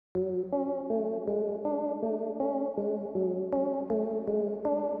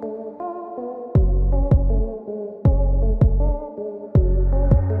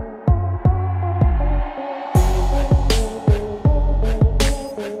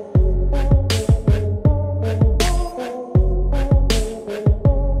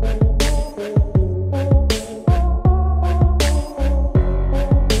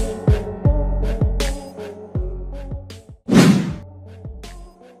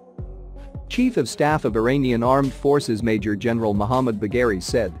Chief of Staff of Iranian Armed Forces Major General Mohammad Bagheri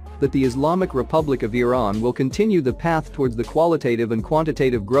said that the Islamic Republic of Iran will continue the path towards the qualitative and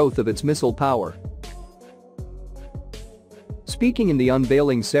quantitative growth of its missile power. Speaking in the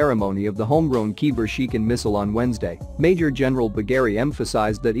unveiling ceremony of the homegrown Kheibar-Shekan missile on Wednesday, Major General Bagheri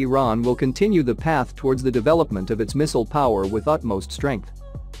emphasized that Iran will continue the path towards the development of its missile power with utmost strength.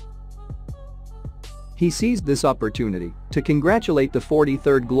 He seized this opportunity to congratulate the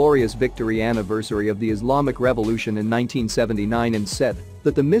 43rd glorious victory anniversary of the Islamic Revolution in 1979 and said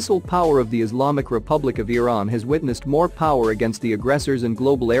that the missile power of the Islamic Republic of Iran has witnessed more power against the aggressors and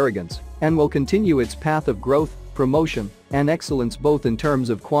global arrogance and will continue its path of growth, promotion, and excellence both in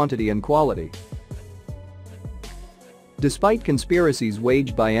terms of quantity and quality. Despite conspiracies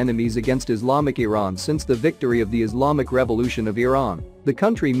waged by enemies against Islamic Iran since the victory of the Islamic Revolution of Iran, the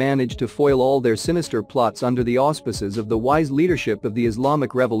country managed to foil all their sinister plots under the auspices of the wise leadership of the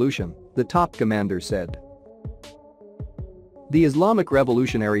Islamic Revolution, the top commander said. The Islamic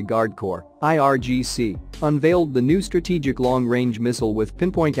Revolutionary Guard Corps, IRGC, unveiled the new strategic long-range missile with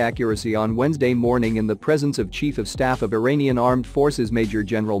pinpoint accuracy on Wednesday morning in the presence of Chief of Staff of Iranian Armed Forces Major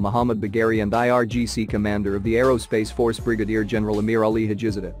General Mohammad Bagheri and IRGC Commander of the Aerospace Force Brigadier General Amir Ali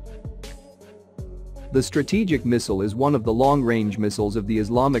Hajizadeh. The strategic missile is one of the long-range missiles of the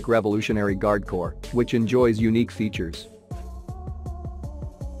Islamic Revolutionary Guard Corps, which enjoys unique features.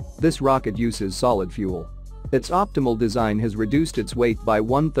 This rocket uses solid fuel. Its optimal design has reduced its weight by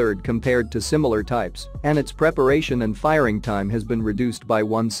 1/3 compared to similar types, and its preparation and firing time has been reduced by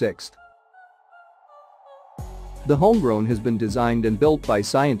 1/6. The homegrown has been designed and built by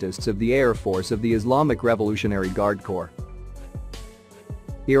scientists of the Air Force of the Islamic Revolutionary Guard Corps.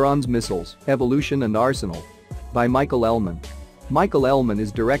 Iran's Missiles, Evolution and Arsenal. By Michael Ellman. Michael Ellman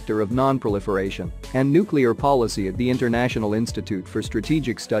is Director of Non-Proliferation and Nuclear Policy at the International Institute for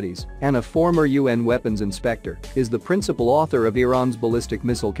Strategic Studies and a former UN weapons inspector, is the principal author of Iran's ballistic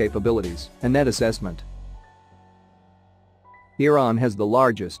missile capabilities, a net assessment. Iran has the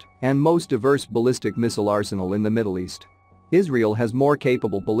largest and most diverse ballistic missile arsenal in the Middle East. Israel has more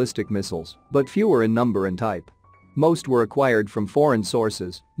capable ballistic missiles, but fewer in number and type. Most were acquired from foreign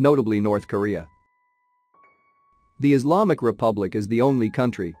sources, notably North Korea. The Islamic Republic is the only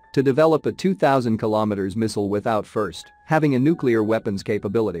country to develop a 2,000 km missile without first having a nuclear weapons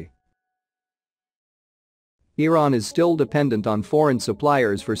capability. Iran is still dependent on foreign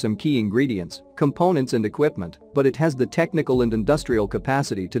suppliers for some key ingredients, components and equipment, but it has the technical and industrial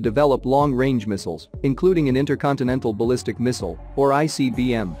capacity to develop long-range missiles, including an intercontinental ballistic missile, or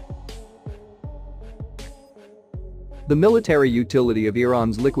ICBM. The military utility of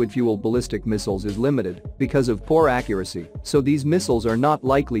Iran's liquid-fueled ballistic missiles is limited because of poor accuracy, so these missiles are not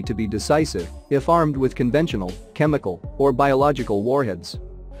likely to be decisive if armed with conventional, chemical, or biological warheads.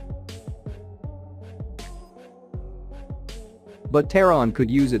 But Tehran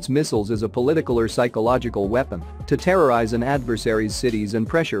could use its missiles as a political or psychological weapon to terrorize an adversary's cities and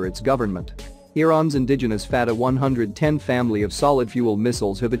pressure its government. Iran's indigenous Fateh 110 family of solid-fuel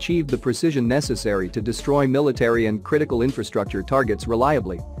missiles have achieved the precision necessary to destroy military and critical infrastructure targets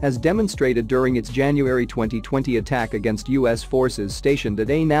reliably, as demonstrated during its January 2020 attack against U.S. forces stationed at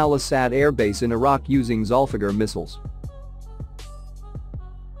Ain al-Assad Air Base in Iraq using Zolfaghar missiles.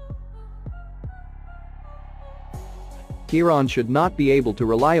 Iran should not be able to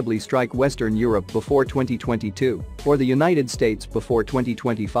reliably strike Western Europe before 2022 or the United States before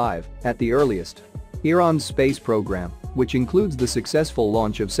 2025 at the earliest. Iran's space program, which includes the successful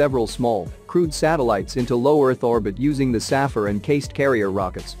launch of several small, crewed satellites into low Earth orbit using the Safar and cased carrier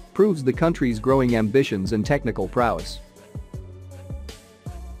rockets, proves the country's growing ambitions and technical prowess.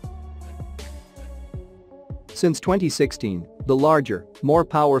 Since 2016, the larger, more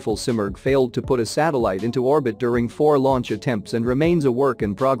powerful Simurgh failed to put a satellite into orbit during 4 launch attempts and remains a work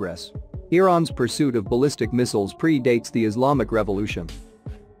in progress. Iran's pursuit of ballistic missiles predates the Islamic Revolution.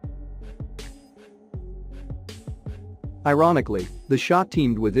 Ironically, the Shah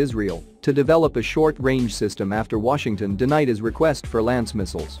teamed with Israel to develop a short-range system after Washington denied his request for Lance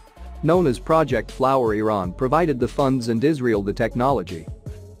missiles. Known as Project Flower, Iran provided the funds and Israel the technology.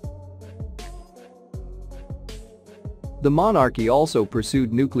 The monarchy also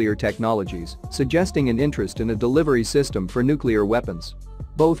pursued nuclear technologies, suggesting an interest in a delivery system for nuclear weapons.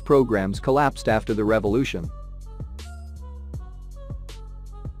 Both programs collapsed after the revolution.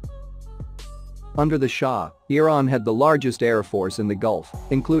 Under the Shah, Iran had the largest air force in the Gulf,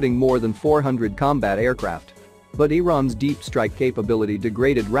 including more than 400 combat aircraft. But Iran's deep strike capability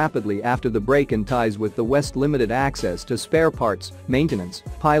degraded rapidly after the break in ties with the West limited access to spare parts, maintenance,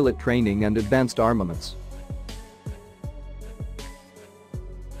 pilot training and advanced armaments.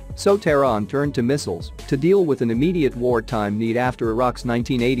 So Tehran turned to missiles to deal with an immediate wartime need after Iraq's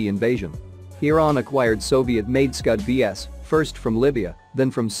 1980 invasion. Iran acquired Soviet-made Scud-BS, first from Libya,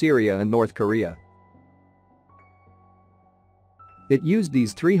 then from Syria and North Korea. It used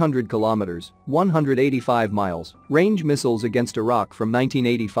these 300 kilometers (185 miles) range missiles against Iraq from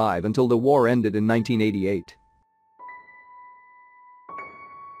 1985 until the war ended in 1988.